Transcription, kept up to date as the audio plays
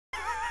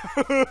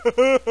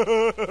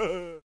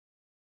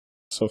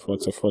So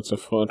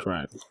forth,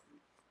 right?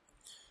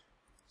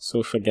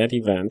 So for get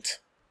event,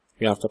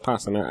 we have to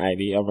pass in an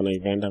ID of an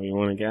event that we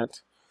want to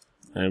get,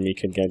 and we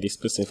could get the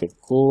specific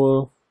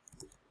goal.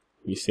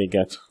 We say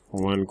get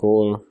one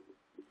goal,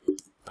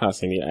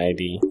 pass in the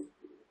ID,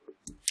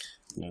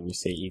 and then we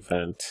say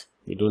event.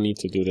 We don't need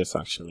to do this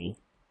actually.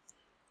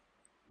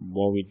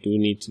 What we do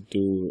need to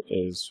do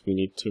is we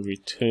need to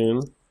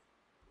return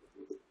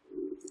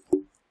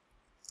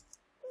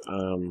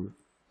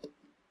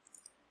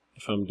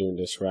if I'm doing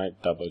this right,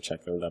 double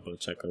checking.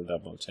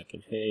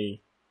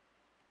 Hey,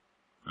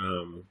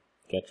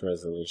 get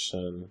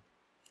resolution.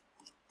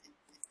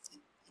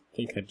 I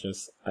think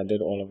I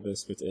did all of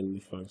this within the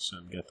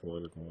function get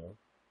one goal.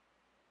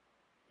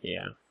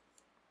 Yeah.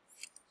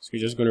 So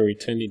we're just going to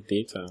return the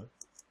data.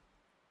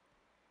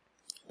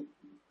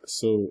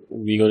 So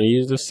we're going to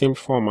use the same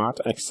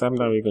format, except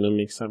that we're going to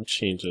make some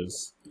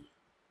changes.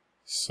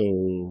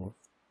 So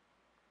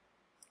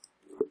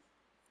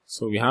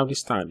we have the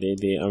start date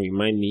there, and we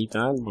might need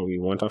that, but we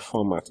want a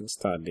formatted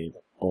start date,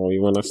 or we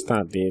want a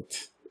start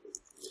date.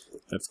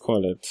 Let's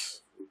call it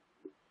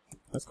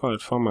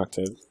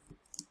formatted,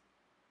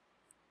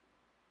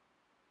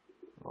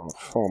 or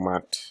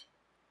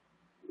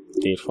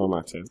date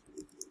formatted.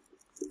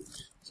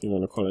 So we're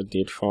going to call it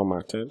date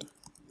formatted,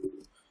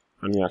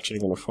 and we're actually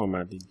going to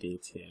format the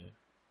date here.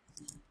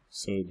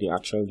 So the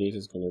actual date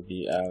is going to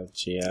be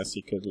JS.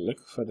 You could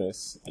look for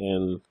this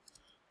in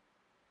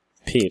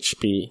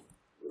PHP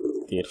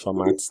date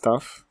format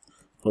stuff.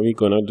 What we're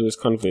going to do is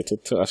convert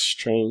it to a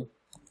string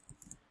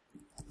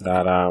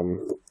that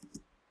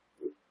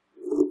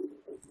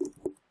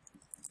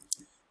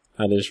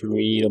is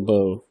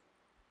readable.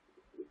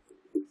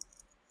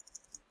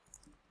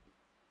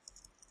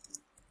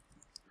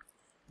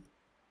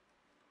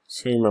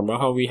 So remember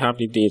how we have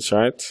the dates,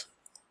 right?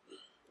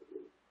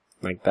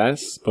 Like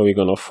this, but we're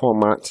going to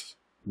format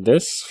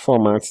this,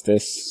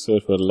 so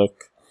it will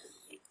look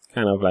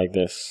kind of like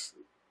this,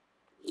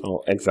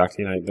 or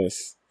exactly like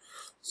this.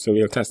 So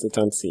we'll test it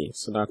and see.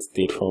 So that's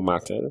date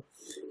formatted.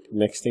 The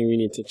next thing we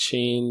need to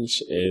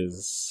change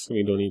is,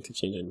 we don't need to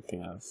change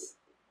anything else.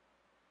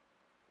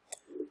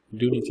 We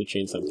do need to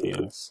change something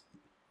else.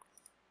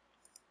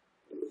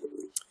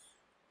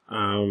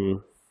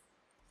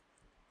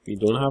 We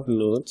don't have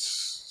notes,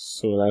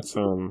 so let's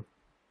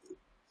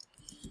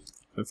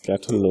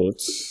get to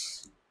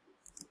notes.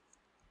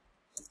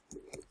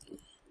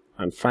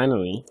 And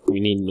finally, we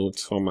need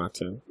notes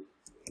formatted.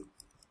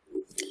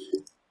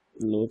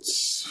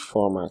 Notes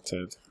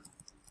formatted.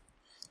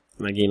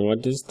 And again,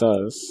 what this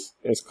does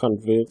is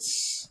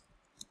converts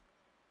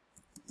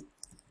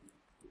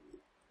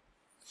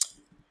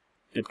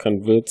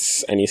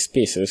any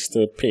spaces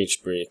to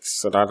page breaks,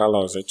 so that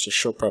allows it to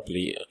show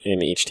properly in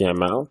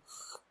HTML,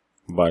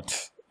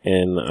 but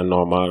in a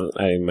normal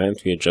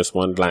element we just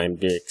want line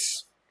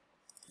breaks.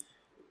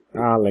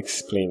 I'll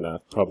explain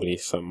that probably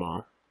some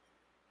more.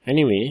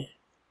 Anyway,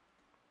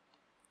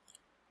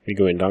 we're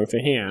going down to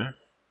here.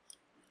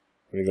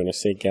 We're going to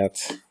say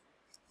get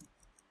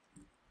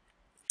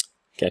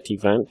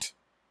event.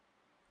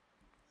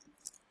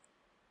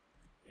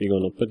 We're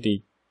going to put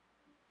the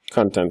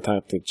content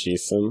type to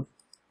JSON.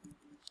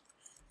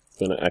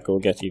 We're going to echo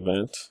get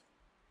event.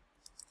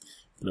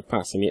 I'm going to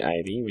pass in the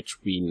ID,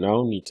 which we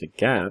now need to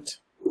get.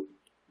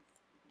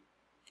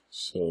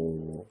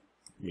 So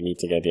we need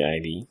to get the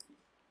ID.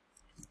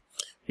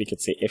 We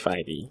could say if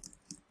ID,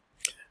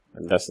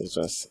 and this is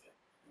just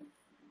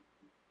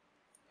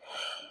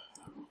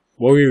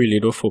what we really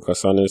do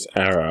focus on is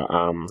error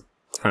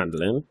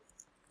handling,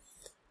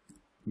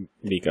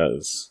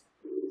 because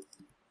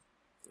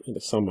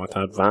it's somewhat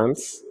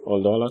advanced,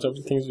 although a lot of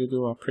the things we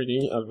do are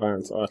pretty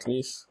advanced, or at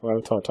least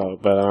well thought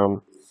out.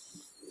 But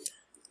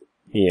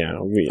yeah,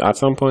 at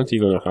some point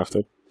you're gonna have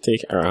to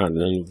take error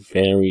handling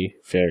very,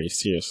 very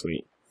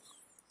seriously.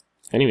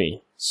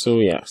 Anyway, so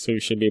yeah, so we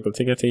should be able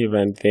to get the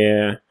event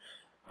there.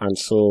 And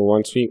so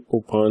once we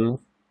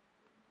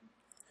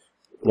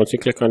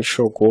click on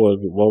show goal,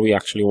 what we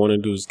actually want to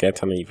do is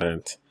get an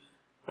event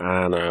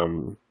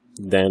and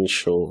then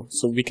show.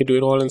 So we could do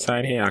it all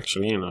inside here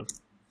actually, you know.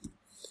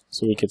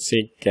 So we could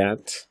say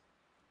get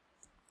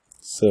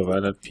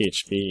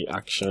server.php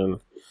action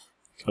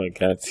for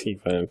get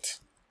event.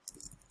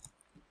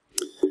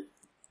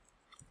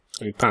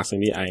 We pass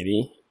in the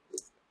ID.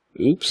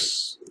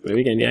 Oops, where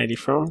we get the ID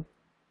from?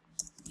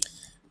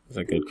 That's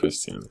a good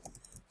question.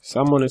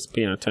 Someone is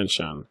paying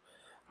attention.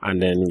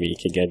 And then we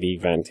can get the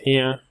event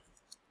here.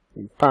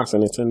 We pass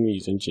in it and we're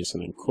using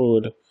JSON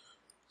encode.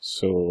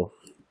 So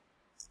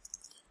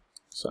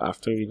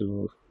after we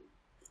do,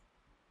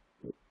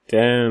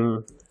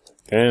 then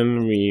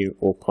we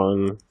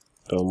open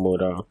the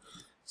modal.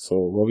 So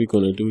what we're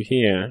going to do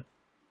here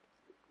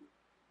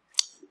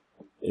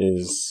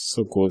is,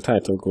 so goal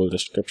title, goal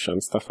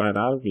description, stuff like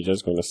that. We're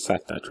just going to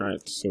set that,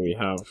 right? So we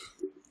have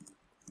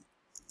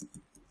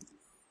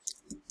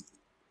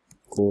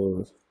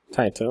goal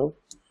title.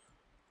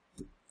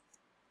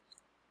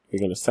 We're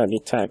going to set the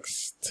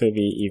text to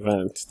the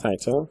event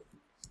title.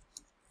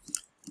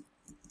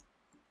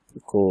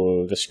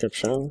 goal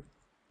description.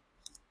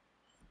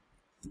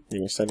 We're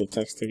going to set the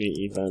text to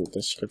the event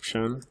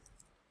description.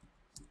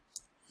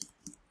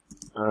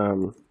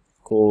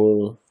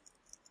 Goal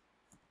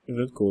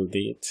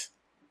date.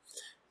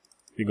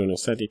 We're going to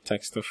set the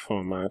text to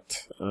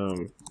format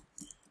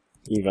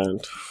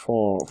event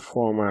for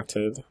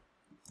formatted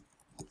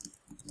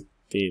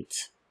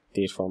date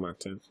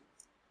formatted.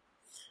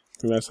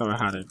 And that's how I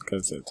had it,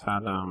 because it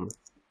had I'm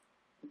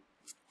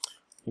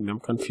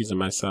confusing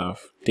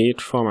myself.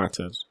 Date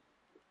formatted,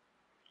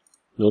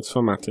 notes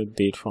formatted,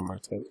 date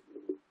formatted.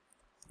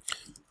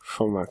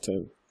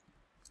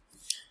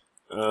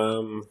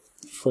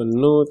 For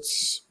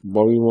notes,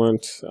 what we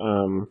want,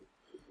 goal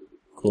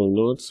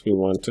notes, we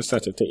want to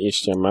set it to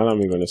HTML, and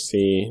we're going to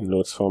say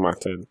notes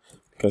formatted,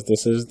 because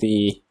this is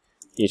the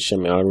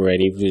HTML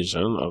ready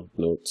version of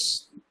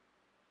notes.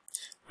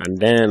 And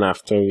then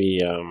after we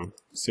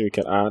so we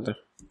could add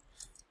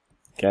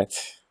get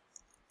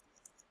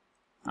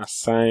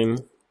assign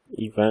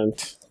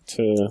event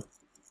to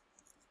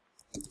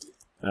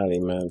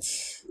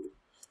elements.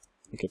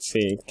 We could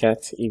say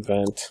get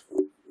event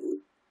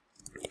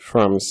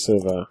from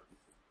server,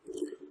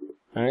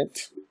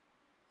 right?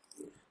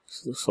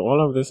 So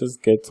all of this is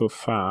good so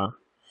far,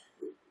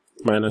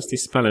 minus the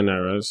spelling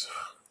errors.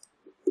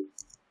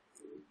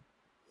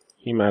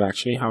 You might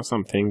actually have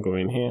something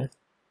going here.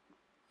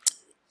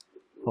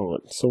 Oh,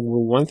 so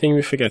one thing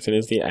we're forgetting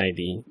is the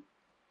ID.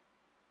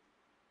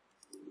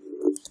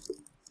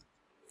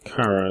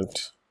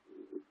 Current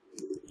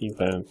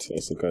event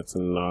is equal to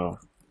null.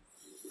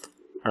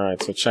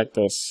 Alright, so check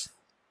this.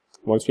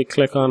 Once we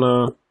click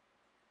on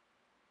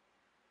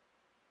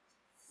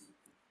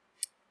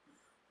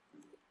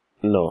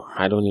no,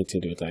 I don't need to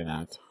do it like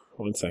that.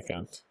 1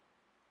 second.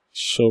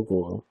 Show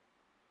goal.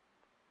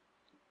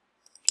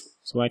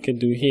 So what I could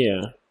do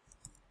here,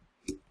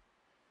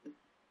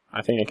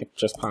 I think I could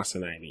just pass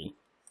an ID.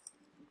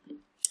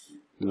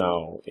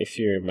 Now, if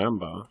you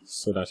remember,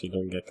 so that you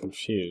don't get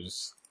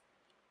confused,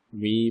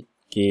 we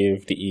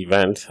gave the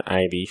event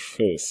ID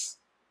first.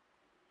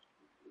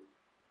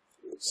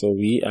 So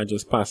we are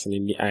just passing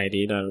in the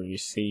ID that we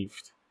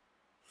received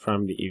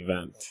from the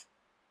event.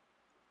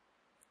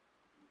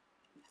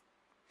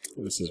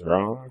 This is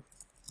wrong.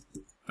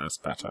 That's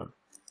better.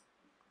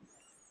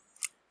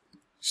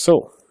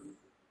 So,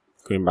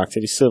 going back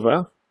to the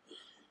server,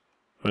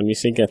 when we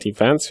say get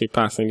events, we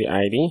pass in the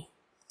ID.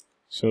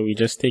 So we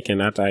just taking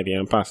that ID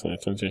and passing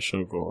it into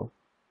show goal.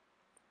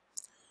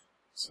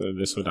 So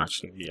this would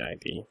actually be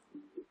ID.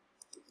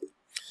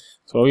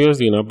 So what we was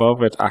doing above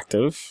with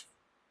active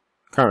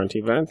current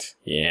event,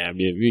 yeah,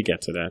 we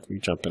get to that. We're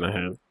jumping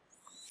ahead.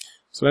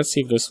 So let's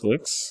see if this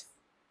works.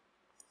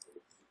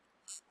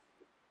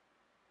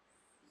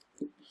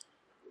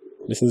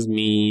 This is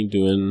me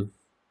doing,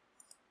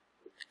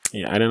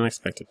 yeah, I didn't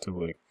expect it to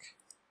work.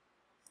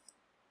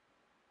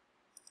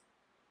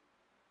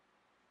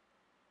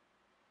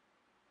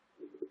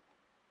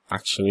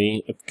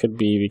 Actually, it could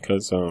be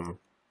because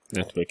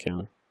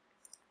networking.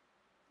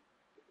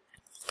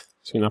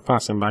 So we're not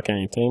passing back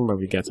anything, but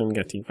we're getting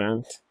get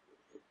event.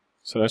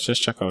 So let's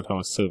just check out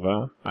our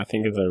server. I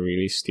think it's a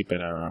really stupid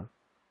error.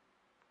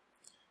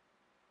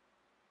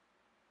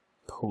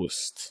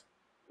 Post.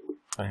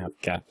 I have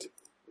get.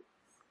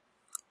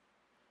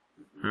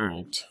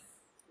 Alright.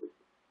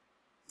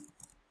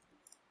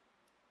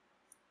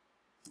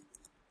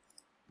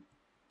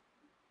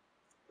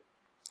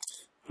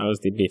 I was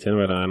debating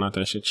whether or not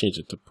I should change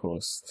it to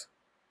post.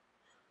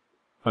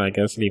 But I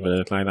guess leaving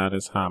it like that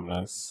is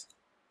harmless.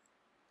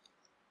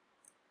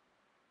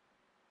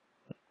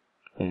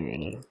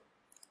 Yeah,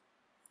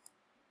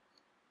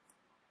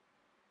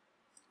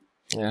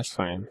 that's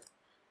fine.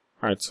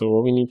 Alright, so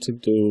what we need to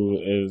do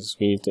is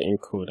we need to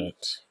encode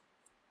it.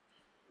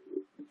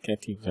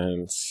 Get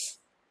events.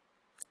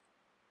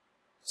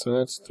 So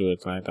let's do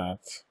it like that.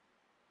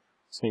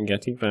 So in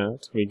get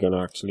event, we're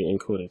gonna actually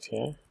encode it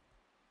here.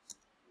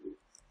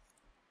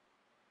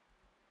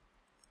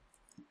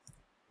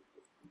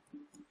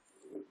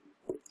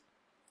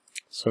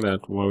 So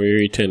that what we're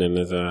returning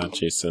is a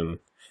JSON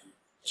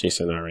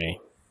array.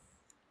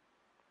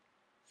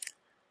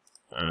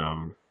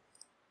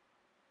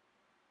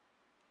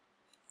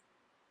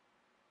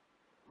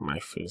 My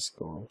first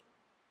goal.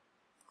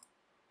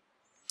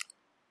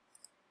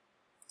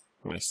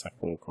 My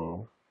second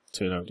goal.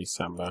 3rd of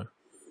December.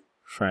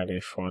 Friday,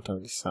 4th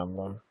of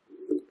December.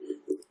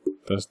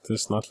 Does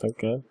this not look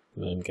good?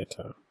 Then get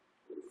her.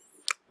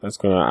 That's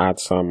gonna add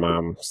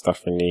some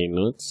stuff in the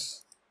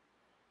notes.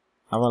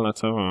 I have a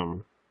lot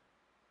of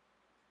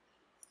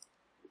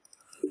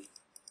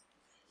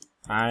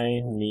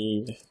I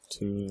need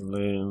to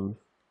learn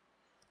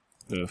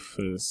the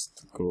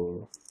first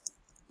goal.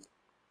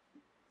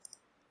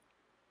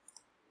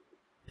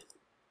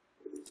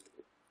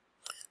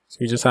 So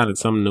we just added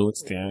some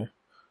notes there.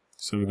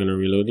 So we're gonna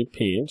reload the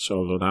page,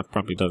 although that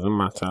probably doesn't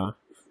matter.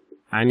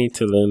 I need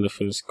to learn the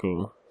first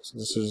goal. So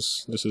this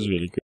is really good.